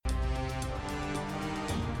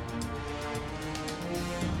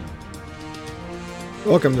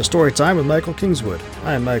Welcome to Storytime with Michael Kingswood.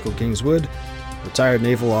 I am Michael Kingswood, retired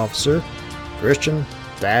naval officer, Christian,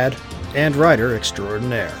 dad, and writer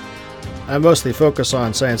extraordinaire. I mostly focus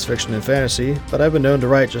on science fiction and fantasy, but I've been known to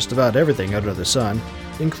write just about everything under the sun,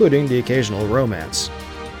 including the occasional romance.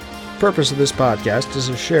 The purpose of this podcast is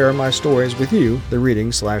to share my stories with you, the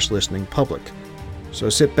reading/listening public. So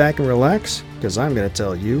sit back and relax, because I'm going to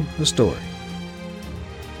tell you a story.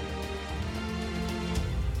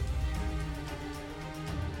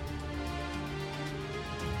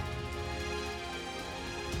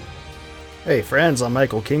 Hey friends, I'm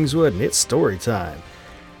Michael Kingswood, and it's story time.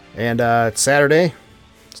 And it's Saturday.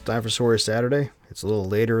 It's time for Story Saturday. It's a little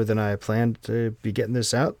later than I planned to be getting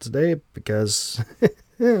this out today because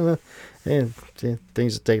things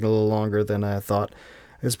have taken a little longer than I thought.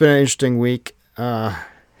 It's been an interesting week.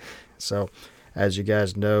 So, as you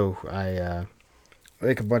guys know, I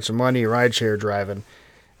make a bunch of money rideshare driving,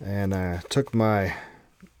 and I took my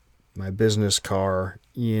business car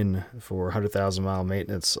in for 100,000 mile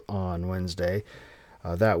maintenance on Wednesday.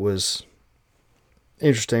 That was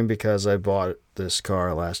interesting because I bought this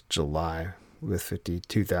car last July with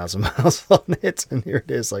 52,000 miles on it, and here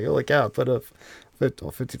it is. Like, holy cow, put up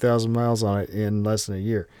 50,000 miles on it in less than a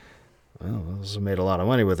year. Well, I also made a lot of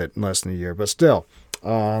money with it in less than a year, but still.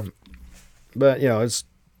 But, you know, it's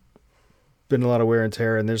been a lot of wear and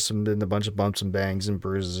tear, and there's been a bunch of bumps and bangs and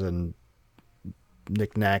bruises and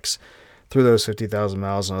knickknacks through those 50,000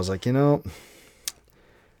 miles, and I was like, you know,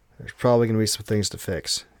 there's probably going to be some things to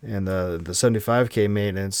fix. And the 75K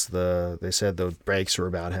maintenance, they said the brakes were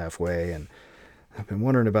about halfway, and I've been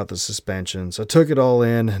wondering about the suspension. So I took it all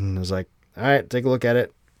in, and I was like, all right, take a look at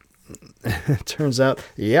it. It turns out,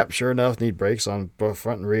 yep, sure enough, need brakes on both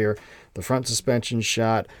front and rear. The front suspension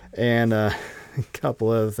shot, and a couple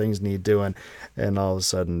other things need doing. And all of a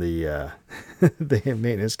sudden, the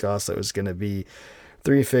maintenance cost that was going to be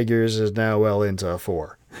 3 figures is now well into a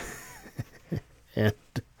 4. And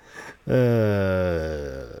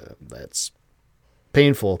that's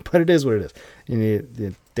painful, but it is what it is.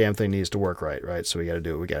 The damn thing needs to work right? So we got to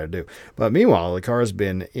do what we got to do. But meanwhile, the car's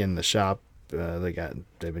been in the shop. They've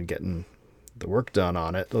been getting the work done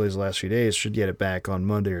on it these last few days. Should get it back on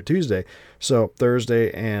Monday or Tuesday. So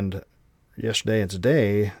Thursday and yesterday and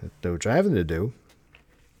today, no driving to do.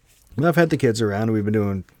 And I've had the kids around. We've been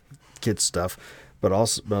doing kids stuff. But I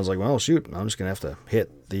was like, well, shoot, I'm just going to have to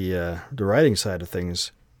hit the writing side of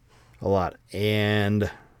things a lot.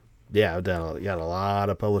 And, yeah, I've got a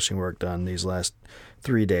lot of publishing work done these last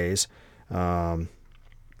 3 days. Revamping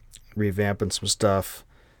some stuff,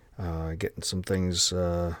 getting some things.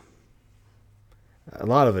 A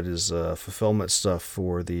lot of it is fulfillment stuff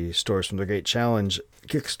for the Stories from the Great Challenge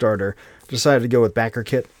Kickstarter. Decided to go with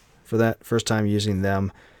BackerKit for that. First time using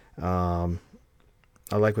them.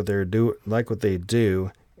 I like what they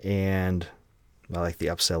do, and I like the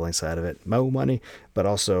upselling side of it. More money, but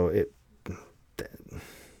also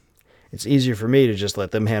it's easier for me to just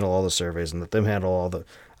let them handle all the surveys and let them handle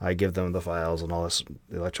I give them the files and all this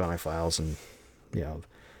electronic files, and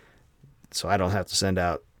so I don't have to send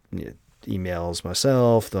out emails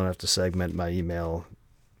myself. Don't have to segment my email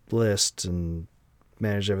list and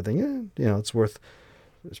manage everything.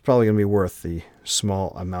 It's probably going to be worth the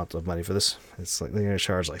small amount of money for this. It's like they're going to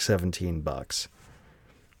charge like $17.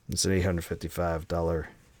 It's an $855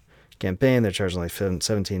 campaign. They're charging like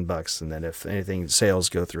 $17, and then if anything sales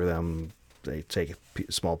go through them, they take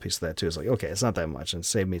a small piece of that too. It's like, okay, it's not that much, and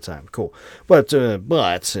save me time. Cool. But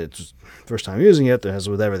it's first time using it. As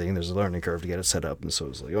with everything, there's a learning curve to get it set up, and so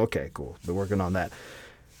it's like, okay, cool. Been working on that,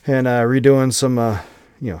 and redoing some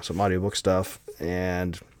some audiobook stuff,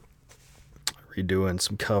 and redoing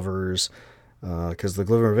some covers, because the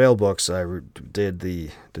Glimmer Veil books, I did the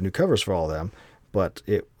new covers for all of them, but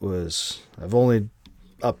I've only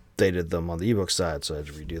updated them on the ebook side, so I had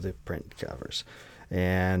to redo the print covers.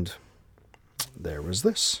 And there was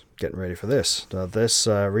this, getting ready for this. This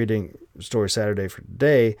reading Story Saturday for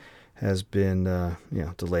today has been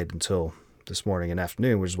delayed until this morning and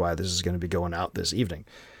afternoon, which is why this is going to be going out this evening.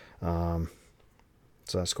 So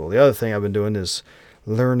that's cool. The other thing I've been doing is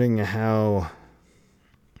learning how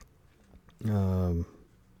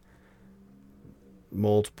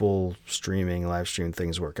multiple live stream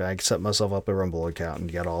things work. I set myself up a Rumble account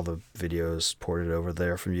and got all the videos ported over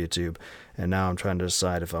there from YouTube, and now I'm trying to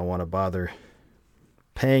decide if I want to bother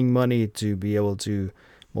paying money to be able to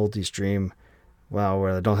multi-stream where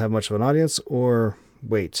I don't have much of an audience, or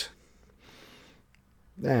wait.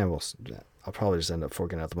 I'll probably just end up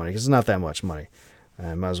forking out the money because it's not that much money.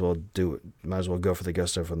 I might as well do it. Might as well go for the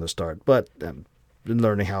gusto from the start. But I've been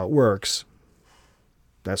learning how it works.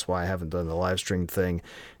 that's why I haven't done the live stream thing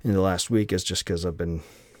in the last week, is just because I've been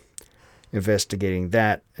investigating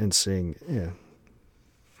that and seeing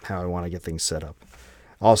how I want to get things set up.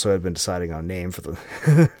 Also, I've been deciding on a name for the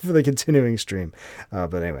for the continuing stream.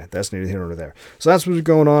 But anyway, that's neither here nor there. So that's what's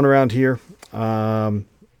going on around here.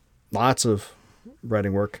 Lots of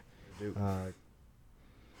writing work.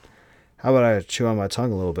 How about I chew on my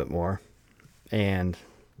tongue a little bit more and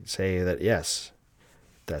say that, yes,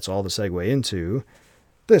 that's all the segue into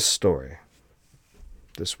this story.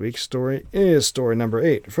 This week's story is story number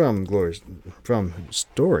 8 from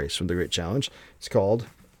Stories from the Great Challenge. It's called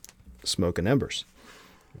Smoke and Embers.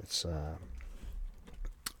 It's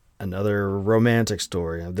another romantic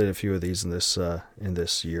story. I did a few of these in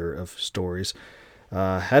this year of stories.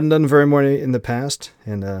 Hadn't done very many in the past,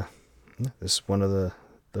 and this is one of the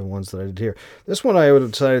ones that I did here. This one I would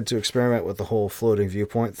have decided to experiment with the whole floating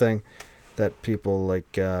viewpoint thing that people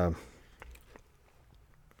like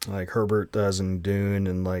Herbert does in Dune,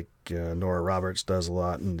 and like Nora Roberts does a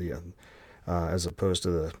lot in the as opposed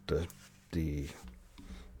to the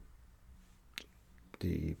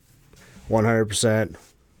 100%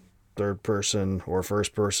 third person or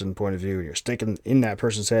first person point of view. You're sticking in that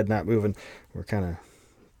person's head, not moving. We're kind of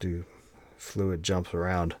do fluid jumps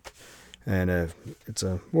around, and it's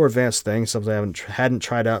a more advanced thing, something I hadn't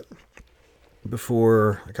tried out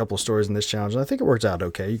before. A couple of stories in this challenge, and I think it worked out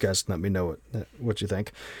okay. You guys let me know what you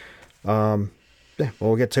think. Well,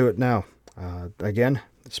 we'll get to it now. Again,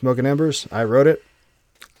 Smoke and Embers. I wrote it.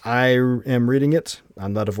 I am reading it.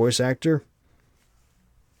 I'm not a voice actor.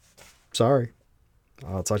 Sorry.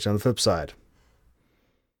 I'll touch on the flip side.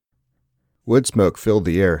 Wood smoke filled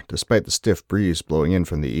the air, despite the stiff breeze blowing in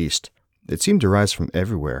from the east. It seemed to rise from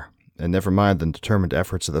everywhere, and never mind the determined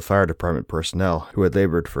efforts of the fire department personnel who had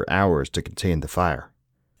labored for hours to contain the fire.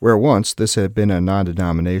 Where once this had been a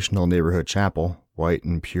non-denominational neighborhood chapel, white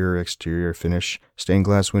and pure exterior finish, stained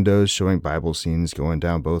glass windows showing Bible scenes going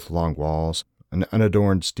down both long walls, an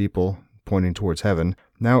unadorned steeple pointing towards heaven,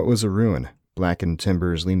 now it was a ruin. Blackened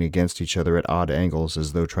timbers leaning against each other at odd angles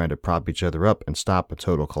as though trying to prop each other up and stop a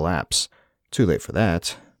total collapse. Too late for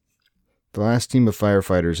that. The last team of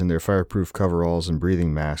firefighters in their fireproof coveralls and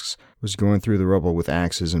breathing masks was going through the rubble with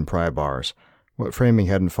axes and pry bars. What framing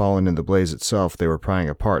hadn't fallen in the blaze itself they were prying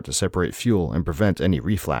apart to separate fuel and prevent any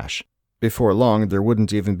reflash. Before long, there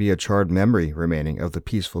wouldn't even be a charred memory remaining of the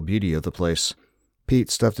peaceful beauty of the place.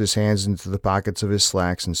 Pete stuffed his hands into the pockets of his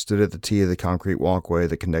slacks and stood at the tee of the concrete walkway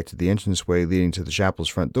that connected the entranceway leading to the chapel's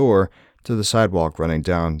front door to the sidewalk running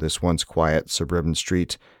down this once quiet suburban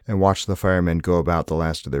street, and watched the firemen go about the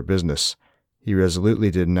last of their business. He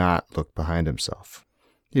resolutely did not look behind himself.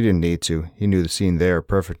 He didn't need to. He knew the scene there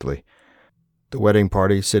perfectly. The wedding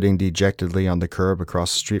party sitting dejectedly on the curb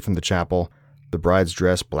across the street from the chapel, the bride's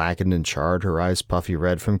dress blackened and charred, her eyes puffy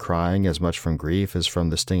red from crying as much from grief as from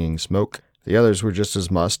the stinging smoke. The others were just as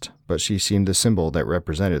mussed, but she seemed the symbol that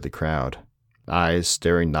represented the crowd. Eyes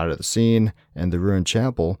staring not at the scene and the ruined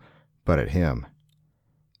chapel, but at him.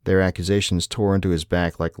 Their accusations tore into his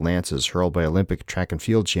back like lances hurled by Olympic track and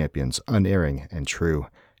field champions, unerring and true,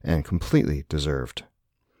 and completely deserved.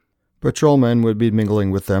 Patrolmen would be mingling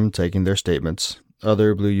with them, taking their statements.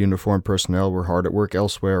 Other blue-uniformed personnel were hard at work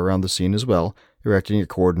elsewhere around the scene as well, erecting a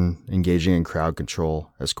cordon, engaging in crowd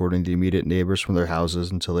control, escorting the immediate neighbors from their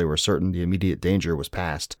houses until they were certain the immediate danger was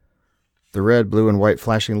past. The red, blue, and white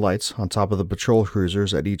flashing lights on top of the patrol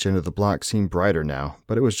cruisers at each end of the block seemed brighter now,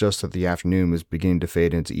 but it was just that the afternoon was beginning to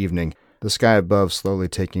fade into evening, the sky above slowly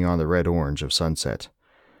taking on the red-orange of sunset.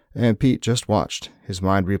 And Pete just watched, his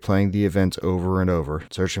mind replaying the event over and over,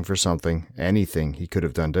 searching for something, anything he could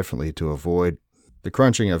have done differently to avoid. The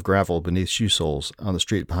crunching of gravel beneath shoe soles on the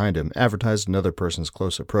street behind him advertised another person's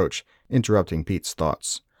close approach, interrupting Pete's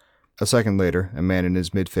thoughts. A second later, a man in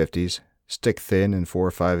his mid-50s, stick-thin and 4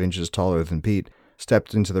 or 5 inches taller than Pete,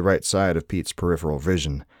 stepped into the right side of Pete's peripheral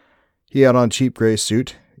vision. He had on a cheap gray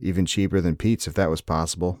suit, even cheaper than Pete's if that was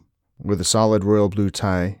possible, with a solid royal blue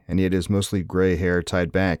tie, and he had his mostly gray hair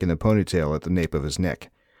tied back in a ponytail at the nape of his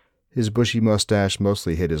neck. His bushy mustache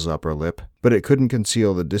mostly hid his upper lip, but it couldn't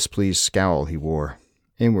conceal the displeased scowl he wore.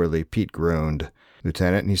 Inwardly, Pete groaned.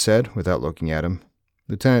 "Lieutenant," he said, without looking at him.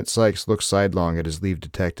 Lieutenant Sykes looked sidelong at his lead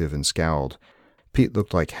detective and scowled. Pete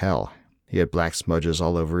looked like hell. He had black smudges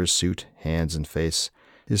all over his suit, hands, and face.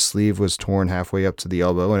 His sleeve was torn halfway up to the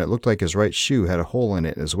elbow, and it looked like his right shoe had a hole in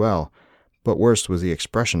it as well. But worst was the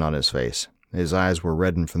expression on his face. His eyes were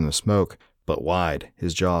reddened from the smoke, but wide,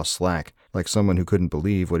 his jaw slack, like someone who couldn't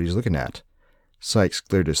believe what he's looking at. Sykes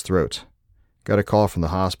cleared his throat. "Got a call from the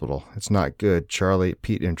hospital. It's not good, Charlie."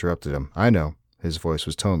 Pete interrupted him. "I know." His voice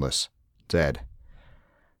was toneless. "Dead."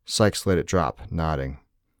 Sykes let it drop, nodding.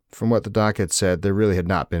 From what the doc had said, there really had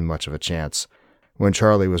not been much of a chance. When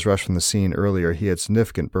Charlie was rushed from the scene earlier, he had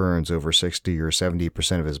significant burns over 60 or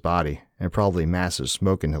 70% of his body, and probably massive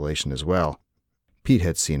smoke inhalation as well. Pete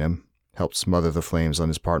had seen him, helped smother the flames on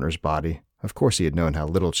his partner's body. Of course he had known how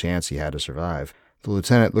little chance he had to survive. The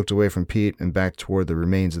lieutenant looked away from Pete and back toward the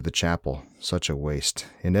remains of the chapel. Such a waste,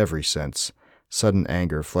 in every sense. Sudden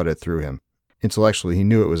anger flooded through him. Intellectually, he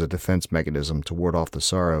knew it was a defense mechanism to ward off the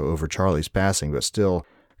sorrow over Charlie's passing, but still,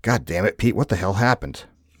 God damn it, Pete, what the hell happened?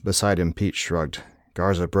 Beside him, Pete shrugged.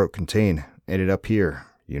 Garza broke contain, ended up here.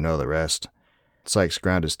 You know the rest. Sykes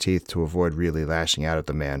ground his teeth to avoid really lashing out at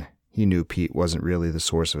the man. He knew Pete wasn't really the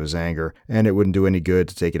source of his anger, and it wouldn't do any good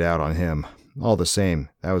to take it out on him. All the same,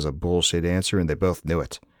 that was a bullshit answer, and they both knew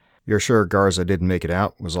it. You're sure Garza didn't make it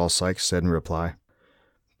out, was all Sykes said in reply.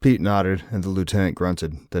 Pete nodded, and the lieutenant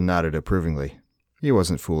grunted, then nodded approvingly. He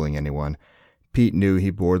wasn't fooling anyone. Pete knew he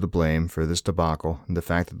bore the blame for this debacle, and the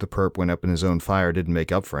fact that the perp went up in his own fire didn't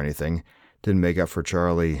make up for anything. Didn't make up for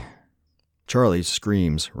Charlie. Charlie's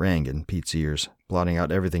screams rang in Pete's ears, blotting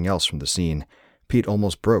out everything else from the scene. Pete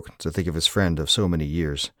almost broke to think of his friend of so many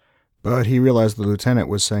years. But he realized the lieutenant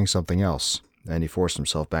was saying something else, and he forced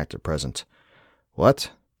himself back to present. What?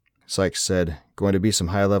 Sykes said, going to be some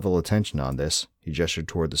high-level attention on this. He gestured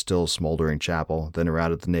toward the still smoldering chapel, then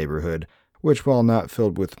around at the neighborhood, which, while not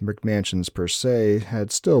filled with McMansions per se,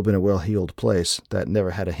 had still been a well-heeled place that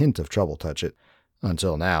never had a hint of trouble touch it.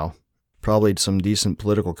 Until now. Probably some decent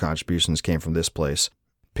political contributions came from this place.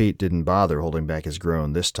 Pete didn't bother holding back his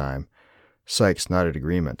groan this time. Sykes nodded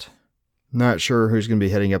agreement. Not sure who's going to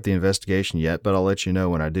be heading up the investigation yet, but I'll let you know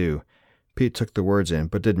when I do. Pete took the words in,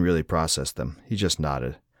 but didn't really process them. He just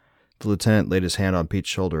nodded. The lieutenant laid his hand on Pete's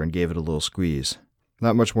shoulder and gave it a little squeeze.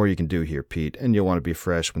 Not much more you can do here, Pete, and you'll want to be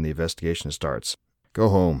fresh when the investigation starts. Go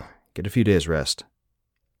home. Get a few days' rest.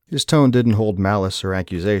 His tone didn't hold malice or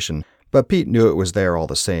accusation, but Pete knew it was there all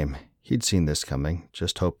the same. He'd seen this coming,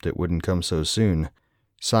 just hoped it wouldn't come so soon.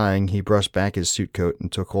 Sighing, he brushed back his suit coat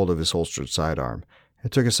and took hold of his holstered sidearm.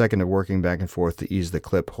 It took a second of working back and forth to ease the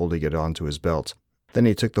clip holding it onto his belt. Then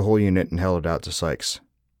he took the whole unit and held it out to Sykes.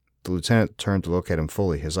 The lieutenant turned to look at him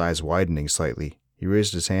fully, his eyes widening slightly. He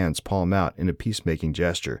raised his hands, palm out, in a peacemaking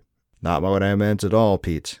gesture. Not what I meant at all,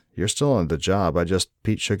 Pete. You're still on the job.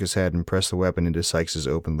 Pete shook his head and pressed the weapon into Sykes's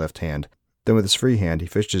open left hand. Then with his free hand, he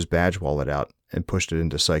fished his badge wallet out and pushed it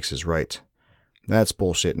into Sykes's right. That's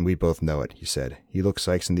bullshit, and we both know it, he said. He looked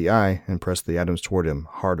Sykes in the eye and pressed the items toward him,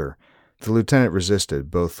 harder. The lieutenant resisted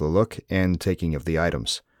both the look and taking of the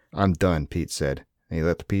items. I'm done, Pete said, and he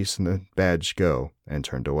let the piece and the badge go and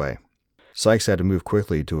turned away. Sykes had to move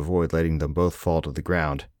quickly to avoid letting them both fall to the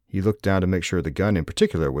ground. He looked down to make sure the gun in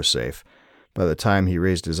particular was safe. By the time he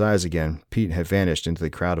raised his eyes again, Pete had vanished into the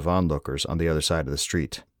crowd of onlookers on the other side of the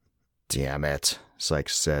street. Damn it,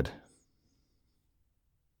 Sykes said.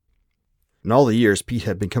 In all the years Pete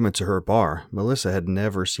had been coming to her bar, Melissa had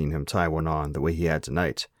never seen him tie one on the way he had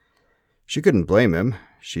tonight. She couldn't blame him.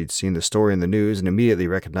 She'd seen the story in the news and immediately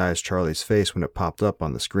recognized Charlie's face when it popped up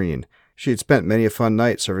on the screen. She had spent many a fun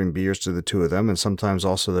night serving beers to the two of them and sometimes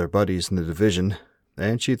also their buddies in the division,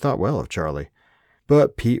 and she thought well of Charlie.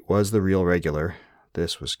 But Pete was the real regular.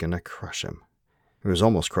 This was gonna crush him. It was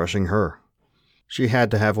almost crushing her. She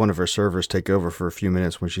had to have one of her servers take over for a few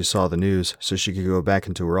minutes when she saw the news so she could go back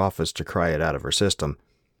into her office to cry it out of her system.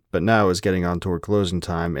 But now it was getting on toward closing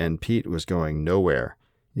time and Pete was going nowhere.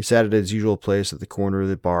 He sat at his usual place at the corner of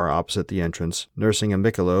the bar opposite the entrance, nursing a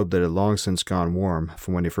Michelob that had long since gone warm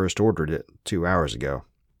from when he first ordered it 2 hours ago.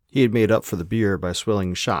 He had made up for the beer by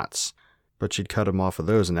swilling shots, but she'd cut him off of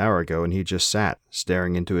those an hour ago and he just sat,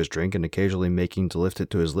 staring into his drink and occasionally making to lift it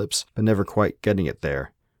to his lips, but never quite getting it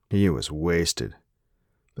there. He was wasted.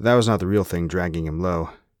 But that was not the real thing dragging him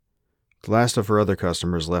low. The last of her other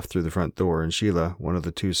customers left through the front door, and Sheila, one of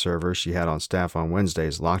the 2 servers she had on staff on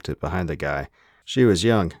Wednesdays, locked it behind the guy. She was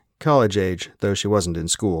young, college age, though she wasn't in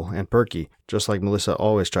school, and perky, just like Melissa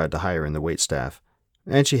always tried to hire in the waitstaff.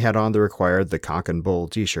 And she had on the required The Cock and Bull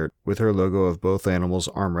t-shirt, with her logo of both animals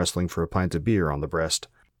arm wrestling for a pint of beer on the breast.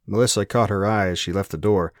 Melissa caught her eye as she left the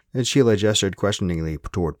door, and Sheila gestured questioningly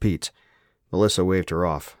toward Pete. Melissa waved her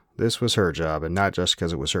off. This was her job, and not just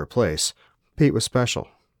because it was her place. Pete was special.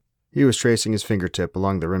 He was tracing his fingertip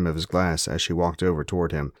along the rim of his glass as she walked over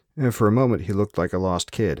toward him, and for a moment he looked like a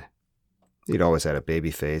lost kid. He'd always had a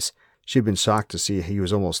baby face. She'd been shocked to see he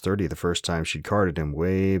was almost 30 the first time she'd carded him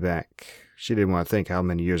way back. She didn't want to think how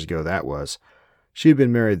many years ago that was. She'd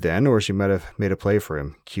been married then, or she might have made a play for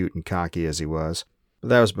him, cute and cocky as he was. But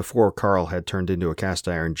that was before Carl had turned into a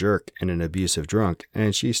cast-iron jerk and an abusive drunk,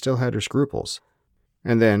 and she still had her scruples.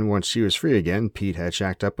 And then, once she was free again, Pete had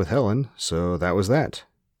shacked up with Helen, so that was that.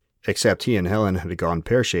 Except he and Helen had gone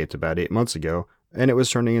pear-shaped about 8 months ago, and it was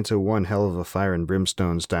turning into one hell of a fire and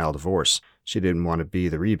brimstone-style divorce. She didn't want to be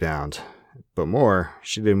the rebound. But more,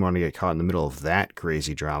 she didn't want to get caught in the middle of that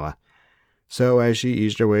crazy drama. So as she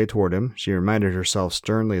eased her way toward him, she reminded herself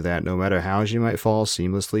sternly that no matter how she might fall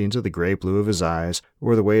seamlessly into the gray blue of his eyes,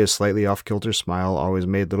 or the way his slightly off-kilter smile always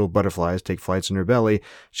made little butterflies take flights in her belly,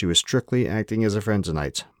 she was strictly acting as a friend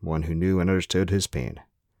tonight, one who knew and understood his pain.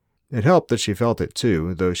 It helped that she felt it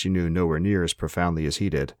too, though she knew nowhere near as profoundly as he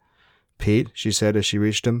did. "Pete," she said as she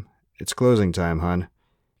reached him, "it's closing time, hun."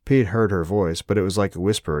 Pete heard her voice, but it was like a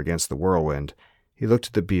whisper against the whirlwind. He looked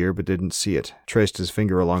at the beer but didn't see it, traced his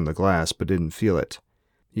finger along the glass but didn't feel it.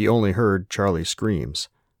 He only heard Charlie's screams,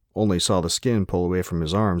 only saw the skin pull away from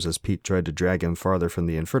his arms as Pete tried to drag him farther from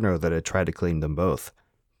the inferno that had tried to claim them both.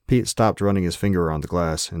 Pete stopped running his finger around the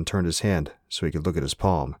glass and turned his hand so he could look at his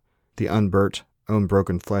palm, the unburnt,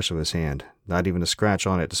 unbroken flesh of his hand, not even a scratch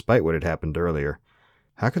on it despite what had happened earlier.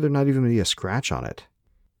 How could there not even be a scratch on it?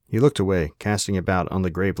 He looked away, casting about on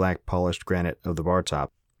the gray-black polished granite of the bar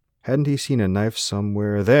top. Hadn't he seen a knife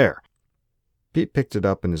somewhere there? Pete picked it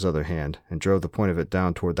up in his other hand and drove the point of it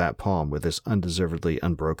down toward that palm with its undeservedly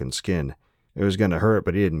unbroken skin. It was going to hurt,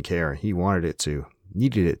 but he didn't care. He wanted it to,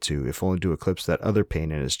 needed it to, if only to eclipse that other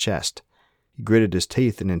pain in his chest. He gritted his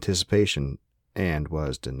teeth in anticipation and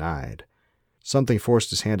was denied. Something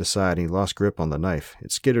forced his hand aside and he lost grip on the knife.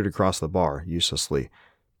 It skittered across the bar, uselessly.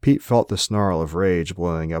 Pete felt the snarl of rage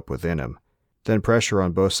boiling up within him. Then pressure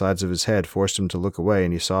on both sides of his head forced him to look away,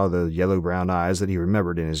 and he saw the yellow-brown eyes that he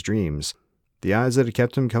remembered in his dreams. The eyes that had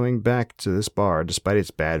kept him coming back to this bar despite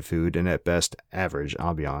its bad food and at best average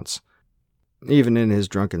ambiance. Even in his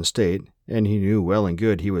drunken state, and he knew well and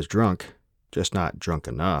good he was drunk, just not drunk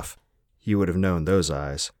enough, he would have known those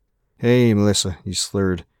eyes. "Hey, Melissa," he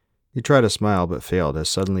slurred. He tried to smile but failed as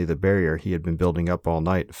suddenly the barrier he had been building up all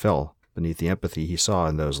night fell beneath the empathy he saw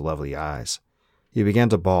in those lovely eyes. He began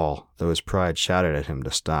to bawl, though his pride shouted at him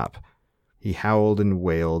to stop. He howled and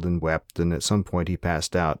wailed and wept, and at some point he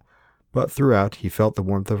passed out, but throughout he felt the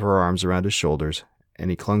warmth of her arms around his shoulders, and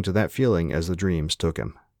he clung to that feeling as the dreams took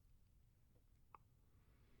him.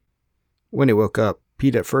 When he woke up,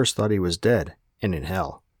 Pete at first thought he was dead, and in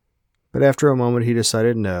hell. But after a moment he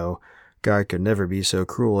decided no, God could never be so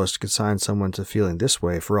cruel as to consign someone to feeling this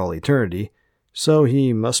way for all eternity, so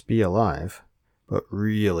he must be alive, but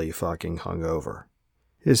really fucking hungover.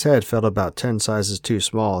 His head felt about 10 sizes too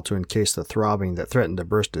small to encase the throbbing that threatened to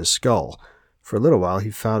burst his skull. For a little while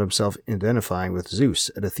he found himself identifying with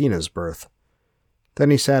Zeus at Athena's birth.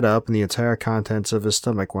 Then he sat up and the entire contents of his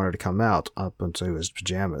stomach wanted to come out up into his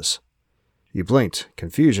pajamas. He blinked,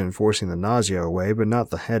 confusion forcing the nausea away but not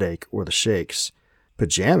the headache or the shakes.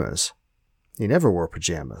 Pajamas? He never wore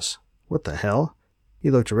pajamas. What the hell?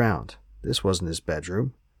 He looked around. This wasn't his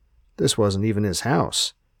bedroom. This wasn't even his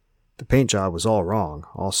house. The paint job was all wrong,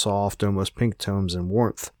 all soft, almost pink tones and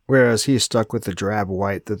warmth, whereas he stuck with the drab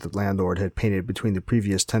white that the landlord had painted between the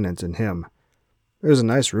previous tenant and him. It was a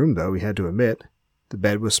nice room, though, he had to admit. The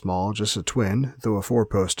bed was small, just a twin, though a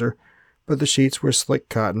four-poster, but the sheets were slick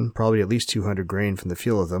cotton, probably at least 200 grain from the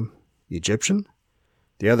feel of them. Egyptian?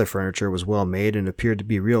 The other furniture was well made and appeared to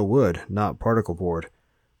be real wood, not particle board.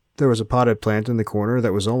 There was a potted plant in the corner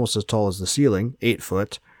that was almost as tall as the ceiling, 8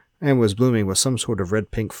 foot, and was blooming with some sort of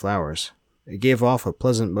red-pink flowers. It gave off a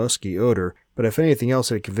pleasant musky odor, but if anything else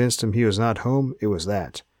had convinced him he was not home, it was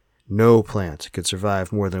that. No plant could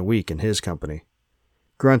survive more than a week in his company.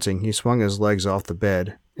 Grunting, he swung his legs off the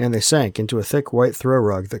bed, and they sank into a thick white throw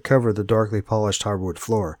rug that covered the darkly polished hardwood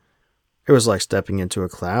floor. It was like stepping into a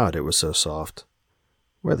cloud, it was so soft.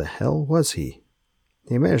 Where the hell was he?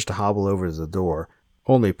 He managed to hobble over to the door,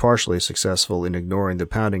 only partially successful in ignoring the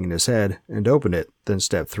pounding in his head, and opened it, then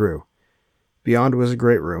stepped through. Beyond was a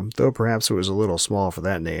great room, though perhaps it was a little small for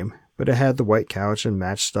that name, but it had the white couch and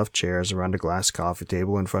matched stuffed chairs around a glass coffee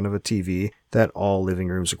table in front of a TV that all living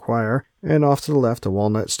rooms require, and off to the left a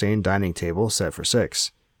walnut-stained dining table set for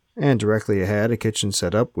 6. And directly ahead a kitchen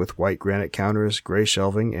set up with white granite counters, gray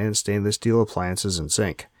shelving, and stainless steel appliances and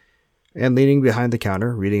sink. And leaning behind the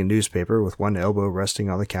counter, reading a newspaper with one elbow resting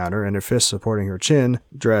on the counter and her fist supporting her chin,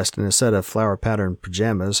 dressed in a set of flower-patterned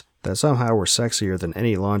pajamas that somehow were sexier than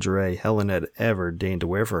any lingerie Helen had ever deigned to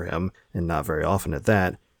wear for him, and not very often at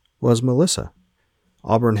that, was Melissa.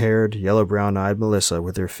 Auburn-haired, yellow-brown-eyed Melissa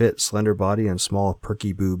with her fit, slender body and small,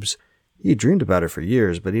 perky boobs. He'd dreamed about her for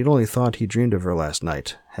years, but he'd only thought he dreamed of her last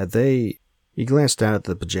night. Had they... He glanced down at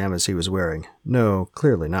the pajamas he was wearing. No,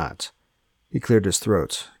 clearly not. He cleared his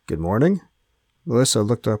throat. "Good morning?" Melissa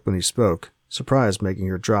looked up when he spoke, surprise making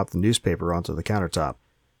her drop the newspaper onto the countertop.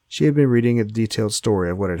 She had been reading a detailed story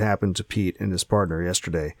of what had happened to Pete and his partner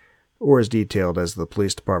yesterday, or as detailed as the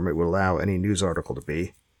police department would allow any news article to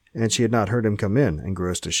be, and she had not heard him come in,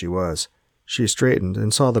 engrossed as she was. She straightened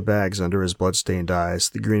and saw the bags under his blood-stained eyes,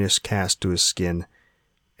 the greenish cast to his skin.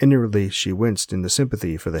 Inwardly, she winced in the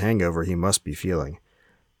sympathy for the hangover he must be feeling.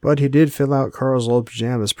 But he did fill out Carl's old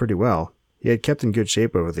pajamas pretty well. He had kept in good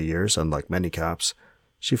shape over the years, unlike many cops.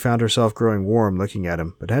 She found herself growing warm looking at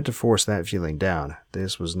him, but had to force that feeling down.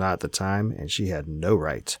 This was not the time, and she had no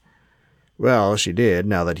right. Well, she did,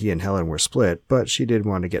 now that he and Helen were split, but she did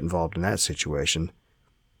want to get involved in that situation.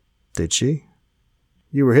 Did she?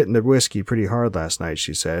 You were hitting the whiskey pretty hard last night,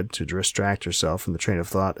 she said, to distract herself from the train of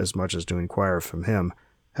thought as much as to inquire from him.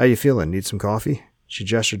 How you feeling? Need some coffee? She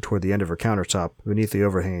gestured toward the end of her countertop, beneath the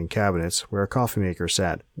overhanging cabinets, where a coffee maker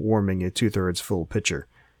sat, warming a 2/3 full pitcher.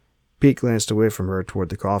 Pete glanced away from her toward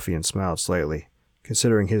the coffee and smiled slightly.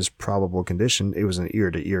 Considering his probable condition, it was an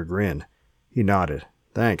ear-to-ear grin. He nodded.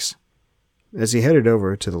 Thanks. As he headed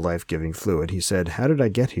over to the life-giving fluid, he said, How did I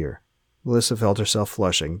get here? Melissa felt herself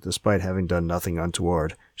flushing, despite having done nothing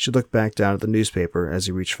untoward. She looked back down at the newspaper as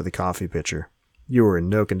he reached for the coffee pitcher. You were in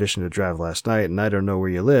no condition to drive last night, and I don't know where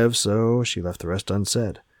you live, so she left the rest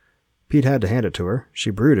unsaid. Pete had to hand it to her.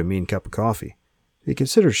 She brewed a mean cup of coffee. He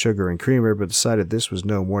considered sugar and creamer, but decided this was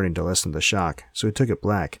no morning to lessen the shock, so he took it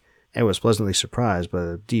black, and was pleasantly surprised by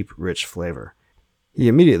the deep, rich flavor. He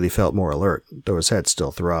immediately felt more alert, though his head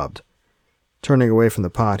still throbbed. Turning away from the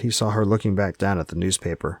pot, he saw her looking back down at the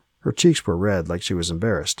newspaper. Her cheeks were red, like she was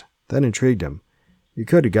embarrassed. That intrigued him. You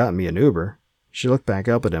could have gotten me an Uber. She looked back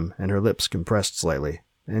up at him, and her lips compressed slightly.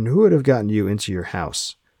 And who would have gotten you into your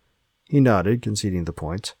house? He nodded, conceding the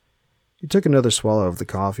point. He took another swallow of the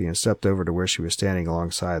coffee and stepped over to where she was standing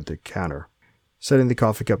alongside the counter. Setting the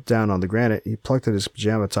coffee cup down on the granite, he plucked at his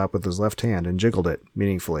pajama top with his left hand and jiggled it,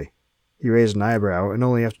 meaningfully. He raised an eyebrow, and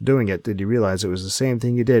only after doing it did he realize it was the same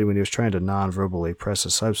thing he did when he was trying to non-verbally press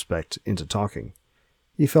a suspect into talking.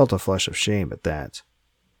 He felt a flush of shame at that.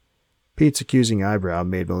 Pete's accusing eyebrow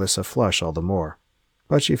made Melissa flush all the more,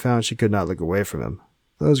 but she found she could not look away from him.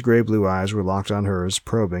 Those gray-blue eyes were locked on hers,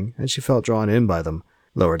 probing, and she felt drawn in by them.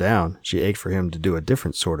 Lower down, she ached for him to do a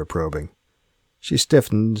different sort of probing. She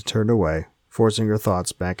stiffened and turned away, forcing her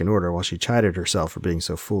thoughts back in order while she chided herself for being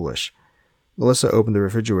so foolish. Melissa opened the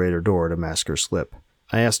refrigerator door to mask her slip.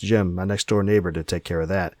 I asked Jim, my next-door neighbor, to take care of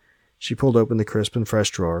that. She pulled open the crisp and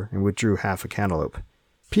fresh drawer and withdrew half a cantaloupe.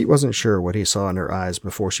 Pete wasn't sure what he saw in her eyes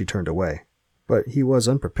before she turned away, but he was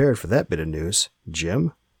unprepared for that bit of news.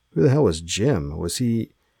 Jim? Who the hell was Jim? Was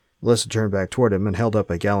he... Melissa turned back toward him and held up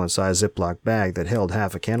a gallon-sized Ziploc bag that held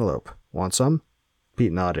half a cantaloupe. Want some?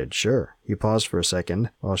 Pete nodded. Sure. He paused for a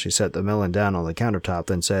second while she set the melon down on the countertop,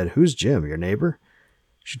 then said, Who's Jim, your neighbor?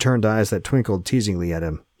 She turned eyes that twinkled teasingly at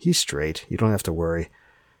him. He's straight. You don't have to worry.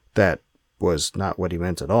 That was not what he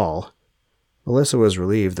meant at all. Melissa was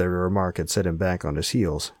relieved that her remark had set him back on his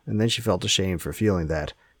heels, and then she felt ashamed for feeling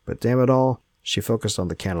that. But damn it all, she focused on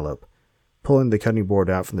the cantaloupe, pulling the cutting board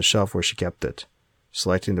out from the shelf where she kept it,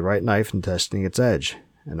 selecting the right knife and testing its edge,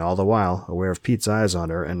 and all the while aware of Pete's eyes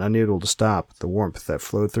on her and unable to stop the warmth that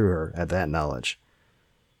flowed through her at that knowledge.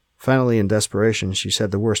 Finally, in desperation, she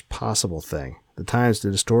said the worst possible thing. The Times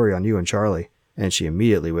did a story on you and Charlie, and she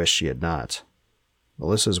immediately wished she had not.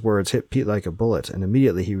 Melissa's words hit Pete like a bullet, and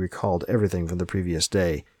immediately he recalled everything from the previous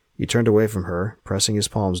day. He turned away from her, pressing his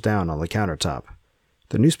palms down on the countertop.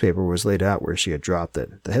 The newspaper was laid out where she had dropped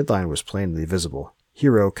it. The headline was plainly visible.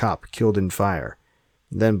 Hero cop killed in fire.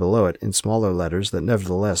 Then below it, in smaller letters that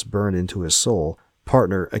nevertheless burned into his soul,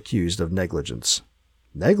 partner accused of negligence.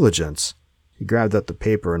 Negligence? He grabbed up the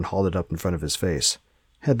paper and hauled it up in front of his face.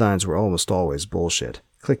 Headlines were almost always bullshit.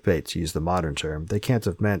 Clickbait, to use the modern term. They can't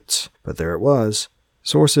have meant, but there it was.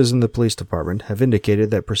 Sources in the police department have indicated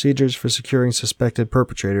that procedures for securing suspected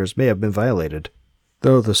perpetrators may have been violated.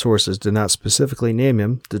 Though the sources did not specifically name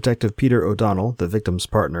him, Detective Peter O'Donnell, the victim's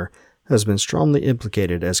partner, has been strongly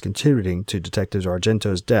implicated as contributing to Detective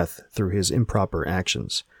Argento's death through his improper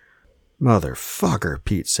actions. Motherfucker,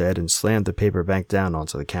 Pete said, and slammed the paper back down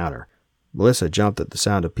onto the counter. Melissa jumped at the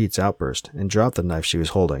sound of Pete's outburst and dropped the knife she was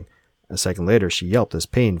holding. A second later, she yelped as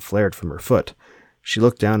pain flared from her foot. She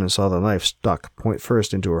looked down and saw the knife stuck point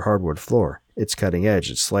first into her hardwood floor. Its cutting edge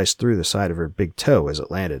had sliced through the side of her big toe as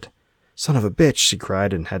it landed. Son of a bitch, she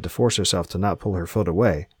cried and had to force herself to not pull her foot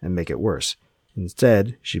away and make it worse.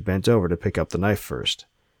 Instead, she bent over to pick up the knife first.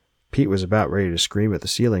 Pete was about ready to scream at the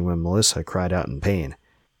ceiling when Melissa cried out in pain.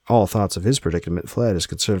 All thoughts of his predicament fled as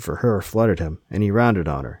concern for her flooded him, and he rounded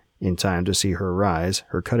on her, in time to see her rise,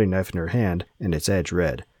 her cutting knife in her hand, and its edge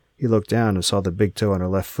red. He looked down and saw the big toe on her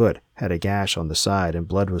left foot had a gash on the side and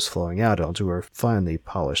blood was flowing out onto her finely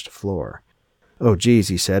polished floor. Oh, geez,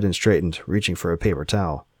 he said and straightened, reaching for a paper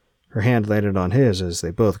towel. Her hand landed on his as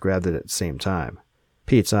they both grabbed it at the same time.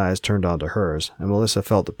 Pete's eyes turned onto hers, and Melissa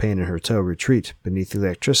felt the pain in her toe retreat beneath the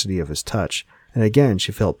electricity of his touch, and again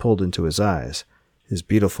she felt pulled into his eyes. His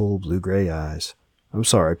beautiful blue-gray eyes. "I'm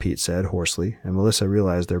sorry," Pete said hoarsely, and Melissa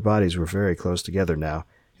realized their bodies were very close together now,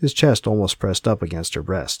 his chest almost pressed up against her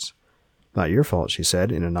breasts. "Not your fault," she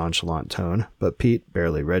said in a nonchalant tone, but Pete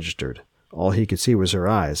barely registered. All he could see was her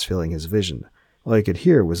eyes, filling his vision. All he could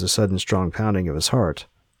hear was the sudden strong pounding of his heart.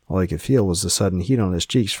 All he could feel was the sudden heat on his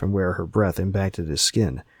cheeks from where her breath impacted his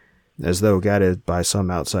skin. As though guided by some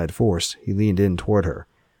outside force, he leaned in toward her.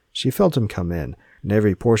 She felt him come in, and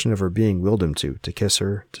every portion of her being willed him to kiss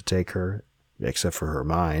her, to take her, except for her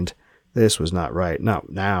mind. This was not right, not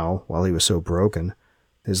now, while he was so broken.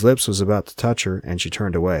 His lips was about to touch her, and she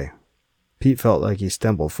turned away. Pete felt like he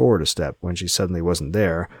stumbled forward a step when she suddenly wasn't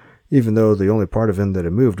there, even though the only part of him that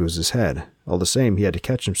had moved was his head. All the same, he had to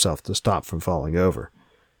catch himself to stop from falling over.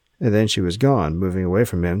 And then she was gone, moving away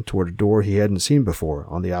from him toward a door he hadn't seen before,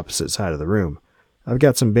 on the opposite side of the room. "I've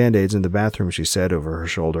got some Band-Aids in the bathroom," she said over her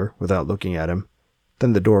shoulder, without looking at him.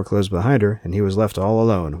 Then the door closed behind her, and he was left all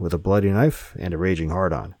alone, with a bloody knife and a raging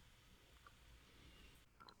hard-on.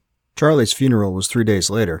 Charlie's funeral was 3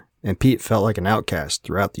 days later, and Pete felt like an outcast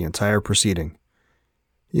throughout the entire proceeding.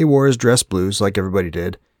 He wore his dress blues like everybody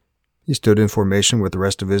did. He stood in formation with the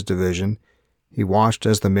rest of his division. He watched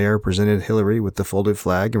as the mayor presented Hillary with the folded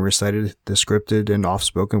flag and recited the scripted and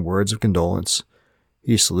oft-spoken words of condolence.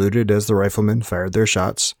 He saluted as the riflemen fired their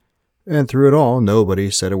shots, and through it all, nobody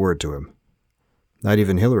said a word to him. Not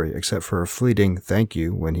even Hillary, except for a fleeting thank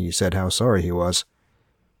you when he said how sorry he was.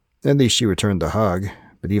 At least she returned the hug,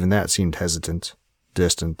 but even that seemed hesitant,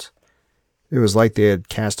 distant. It was like they had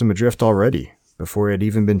cast him adrift already, before he had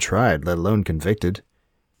even been tried, let alone convicted.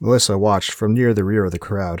 Melissa watched from near the rear of the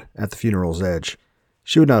crowd, at the funeral's edge.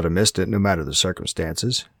 She would not have missed it, no matter the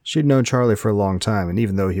circumstances. She'd known Charlie for a long time, and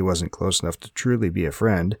even though he wasn't close enough to truly be a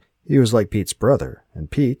friend, he was like Pete's brother, and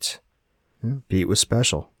Pete was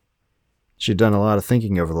special. She'd done a lot of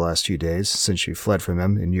thinking over the last few days, since she fled from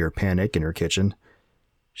him in near panic in her kitchen.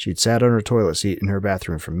 She'd sat on her toilet seat in her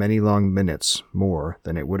bathroom for many long minutes, more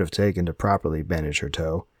than it would have taken to properly bandage her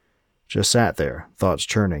toe. Just sat there, thoughts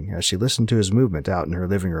churning, as she listened to his movement out in her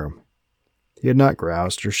living room. He had not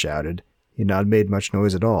groused or shouted. He had not made much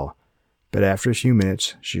noise at all. But after a few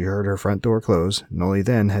minutes, she heard her front door close, and only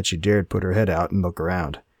then had she dared put her head out and look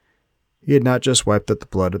around. He had not just wiped up the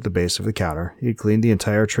blood at the base of the counter. He had cleaned the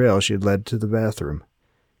entire trail she had led to the bathroom.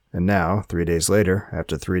 And now, 3 days later,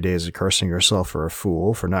 after 3 days of cursing herself for a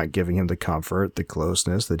fool for not giving him the comfort, the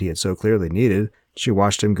closeness that he had so clearly needed, she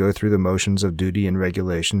watched him go through the motions of duty and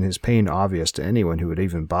regulation, his pain obvious to anyone who would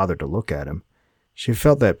even bother to look at him. She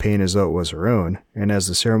felt that pain as though it was her own, and as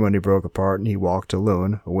the ceremony broke apart and he walked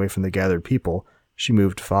alone, away from the gathered people, she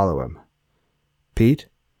moved to follow him. "Pete?"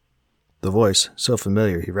 The voice, so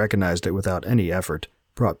familiar he recognized it without any effort,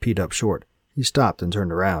 brought Pete up short. He stopped and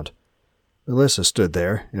turned around. Melissa stood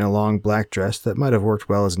there, in a long black dress that might have worked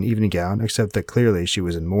well as an evening gown, except that clearly she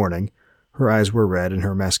was in mourning. Her eyes were red and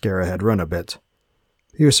her mascara had run a bit.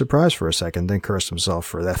 He was surprised for a second, then cursed himself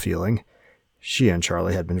for that feeling. She and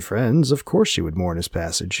Charlie had been friends. Of course she would mourn his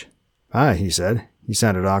passage. "Hi," he said. He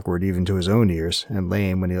sounded awkward even to his own ears, and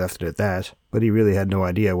lame when he left it at that, but he really had no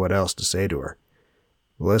idea what else to say to her.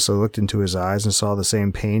 Melissa looked into his eyes and saw the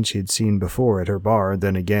same pain she had seen before at her bar,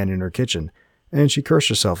 then again in her kitchen, and she cursed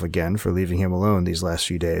herself again for leaving him alone these last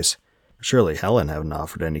few days. Surely Helen hadn't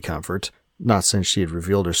offered any comfort, not since she had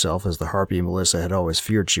revealed herself as the harpy Melissa had always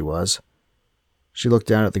feared she was. She looked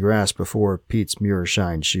down at the grass before Pete's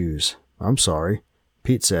mirror-shined shoes. "I'm sorry."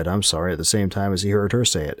 Pete said "I'm sorry" at the same time as he heard her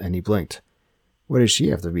say it, and he blinked. What did she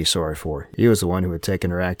have to be sorry for? He was the one who had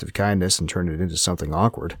taken her act of kindness and turned it into something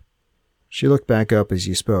awkward. She looked back up as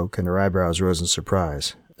he spoke, and her eyebrows rose in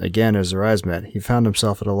surprise. Again, as their eyes met, he found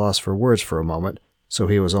himself at a loss for words for a moment, so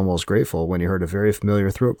he was almost grateful when he heard a very familiar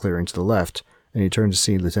throat clearing to the left, and he turned to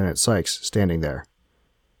see Lieutenant Sykes standing there.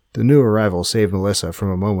 The new arrival saved Melissa from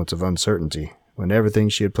a moment of uncertainty, when everything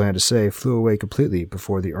she had planned to say flew away completely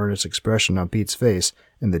before the earnest expression on Pete's face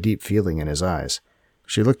and the deep feeling in his eyes.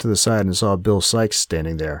 She looked to the side and saw Bill Sykes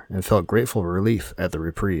standing there, and felt grateful relief at the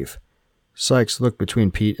reprieve. Sykes looked between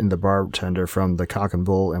Pete and the bartender from the Cock and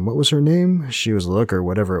Bull, and what was her name? She was a looker,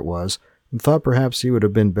 whatever it was, and thought perhaps he would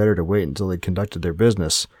have been better to wait until they'd conducted their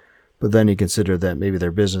business. But then he considered that maybe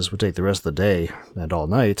their business would take the rest of the day, and all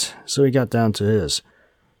night, so he got down to his.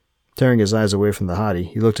 Tearing his eyes away from the hottie,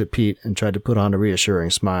 he looked at Pete and tried to put on a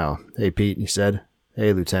reassuring smile. "Hey, Pete," he said.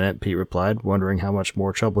 "Hey, Lieutenant," Pete replied, wondering how much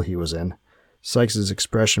more trouble he was in. Sykes's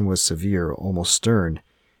expression was severe, almost stern.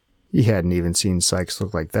 He hadn't even seen Sykes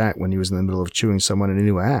look like that when he was in the middle of chewing someone a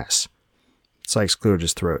new ass. Sykes cleared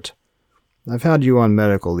his throat. "I've had you on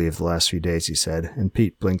medical leave the last few days," he said, and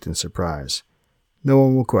Pete blinked in surprise. "No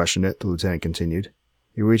one will question it," the lieutenant continued.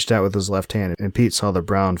 He reached out with his left hand, and Pete saw the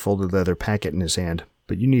brown folded leather packet in his hand.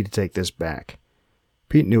 "But you need to take this back."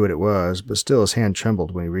 Pete knew what it was, but still his hand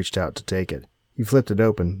trembled when he reached out to take it. He flipped it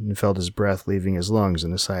open and felt his breath leaving his lungs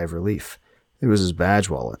in a sigh of relief. It was his badge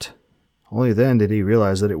wallet. Only then did he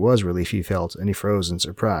realize that it was relief he felt, and he froze in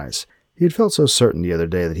surprise. He had felt so certain the other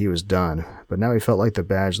day that he was done, but now he felt like the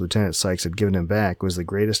badge Lieutenant Sykes had given him back was the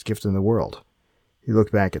greatest gift in the world. He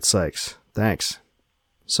looked back at Sykes. "Thanks."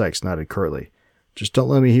 Sykes nodded curtly. "Just don't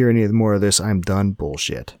let me hear any more of this 'I'm done'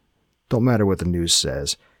 bullshit. Don't matter what the news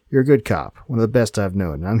says. You're a good cop, one of the best I've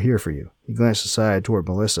known, and I'm here for you." He glanced aside toward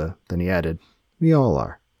Melissa, then he added, "We all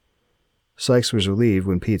are." Sykes was relieved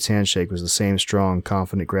when Pete's handshake was the same strong,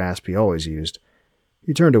 confident grasp he always used.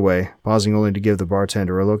 He turned away, pausing only to give the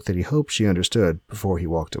bartender a look that he hoped she understood before he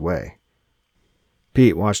walked away.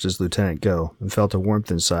 Pete watched his lieutenant go and felt a warmth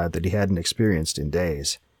inside that he hadn't experienced in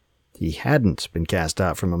days. He hadn't been cast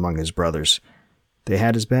out from among his brothers. They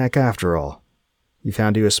had his back after all. He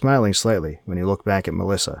found he was smiling slightly when he looked back at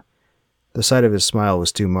Melissa. The sight of his smile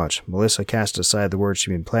was too much. Melissa cast aside the words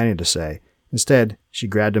she'd been planning to say. Instead, she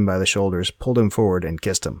grabbed him by the shoulders, pulled him forward, and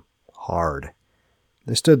kissed him. Hard.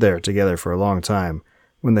 They stood there together for a long time.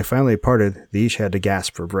 When they finally parted, they each had to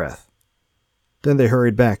gasp for breath. Then they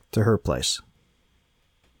hurried back to her place.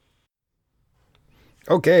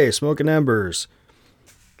 Okay, Smoke and Embers.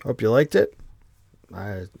 Hope you liked it.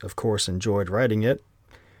 I, of course, enjoyed writing it.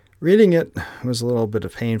 Reading it was a little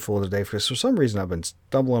bit painful today because for some reason I've been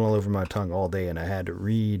stumbling all over my tongue all day and I had to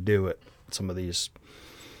redo it. Some of these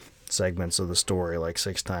segments of the story like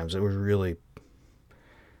 6 times. It was really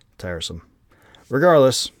tiresome.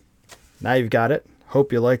 Regardless, now you've got it.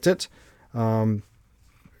 Hope you liked it. Tune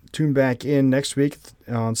back in next week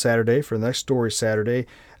on Saturday for the next story Saturday.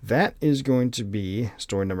 That is going to be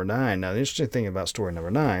story number 9. Now, the interesting thing about story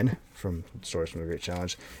number 9 from Stories from the Great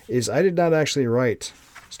Challenge is I did not actually write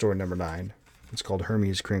story number 9. It's called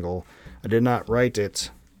Hermes Kringle. I did not write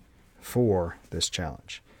it for this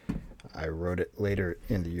challenge. I wrote it later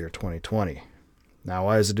in the year 2020. Now,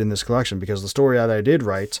 why is it in this collection? Because the story that I did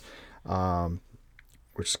write,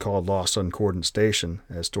 which is called Lost on Corden Station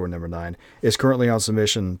as story number 9, is currently on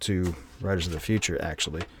submission to Writers of the Future,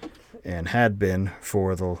 actually, and had been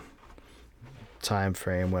for the time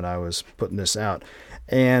frame when I was putting this out.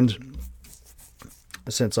 And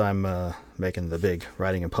since I'm making the big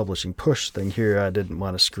writing and publishing push thing here, I didn't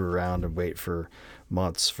want to screw around and wait for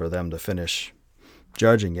months for them to finish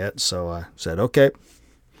judging it, so I said, okay,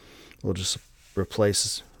 we'll just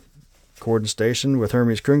replace Corden Station with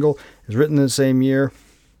Hermes Kringle. It was written in the same year,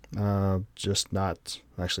 just not,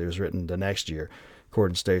 actually it was written the next year.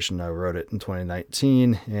 Corden Station, I wrote it in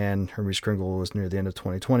 2019, and Hermes Kringle was near the end of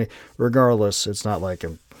 2020. Regardless, it's not like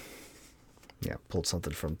I pulled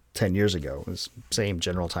something from 10 years ago. It was the same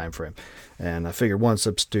general time frame, and I figured one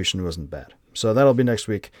substitution wasn't bad. So that'll be next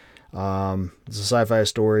week. It's a sci-fi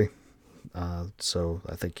story. So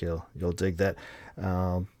I think you'll dig that.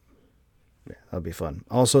 That'll be fun.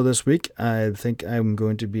 Also this week, I think I'm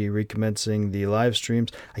going to be recommencing the live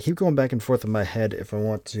streams. I keep going back and forth in my head if I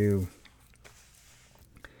want to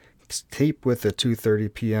tape with the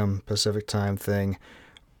 2:30 p.m. Pacific time thing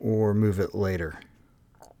or move it later.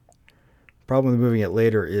 Problem with moving it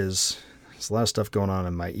later is there's a lot of stuff going on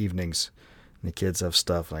in my evenings. And the kids have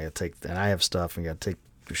stuff, and I have stuff, and I got to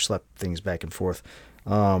schlep things back and forth.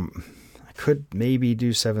 I could maybe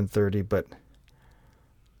do 7:30, but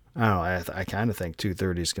I don't know. I kind of think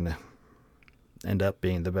 2:30 is going to end up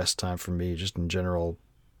being the best time for me, just in general,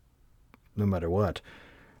 no matter what.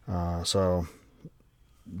 So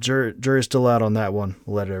jury's still out on that one.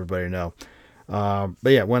 We'll let everybody know.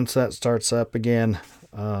 But yeah, once that starts up again,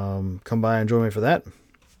 come by and join me for that.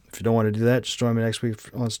 If you don't want to do that, just join me next week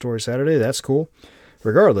on Story Saturday. That's cool.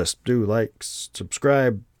 Regardless, do like,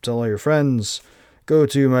 subscribe, tell all your friends. Go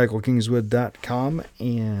to michaelkingswood.com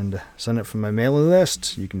and sign up for my mailing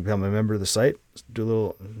list. You can become a member of the site. Do a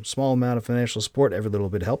little small amount of financial support. Every little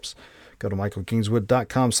bit helps. Go to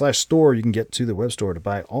michaelkingswood.com/store. You can get to the web store to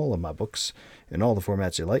buy all of my books in all the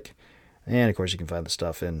formats you like. And, of course, you can find the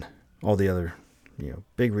stuff in all the other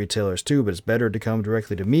big retailers too, but it's better to come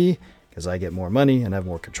directly to me because I get more money and have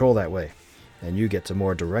more control that way. And you get to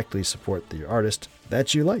more directly support the artist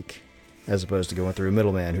that you like, as opposed to going through a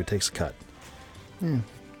middleman who takes a cut.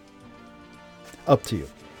 Up to you.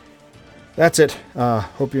 That's it.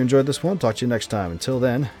 Hope you enjoyed this one. Talk to you next time. Until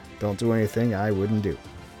then, don't do anything I wouldn't do.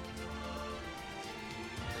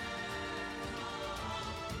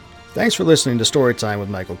 Thanks for listening to Storytime with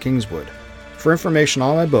Michael Kingswood. For information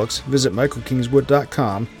on my books, visit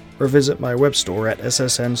michaelkingswood.com or visit my web store at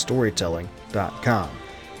ssnstorytelling.com.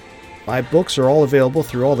 My books are all available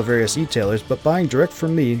through all the various e-tailers, but buying direct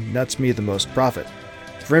from me nets me the most profit.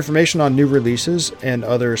 For information on new releases and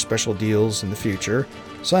other special deals in the future,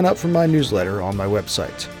 sign up for my newsletter on my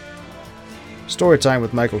website. Storytime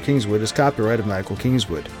with Michael Kingswood is copyright of Michael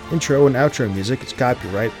Kingswood. Intro and outro music is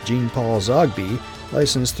copyright Jean Paul Zogby,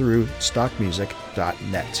 licensed through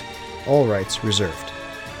stockmusic.net. All rights reserved.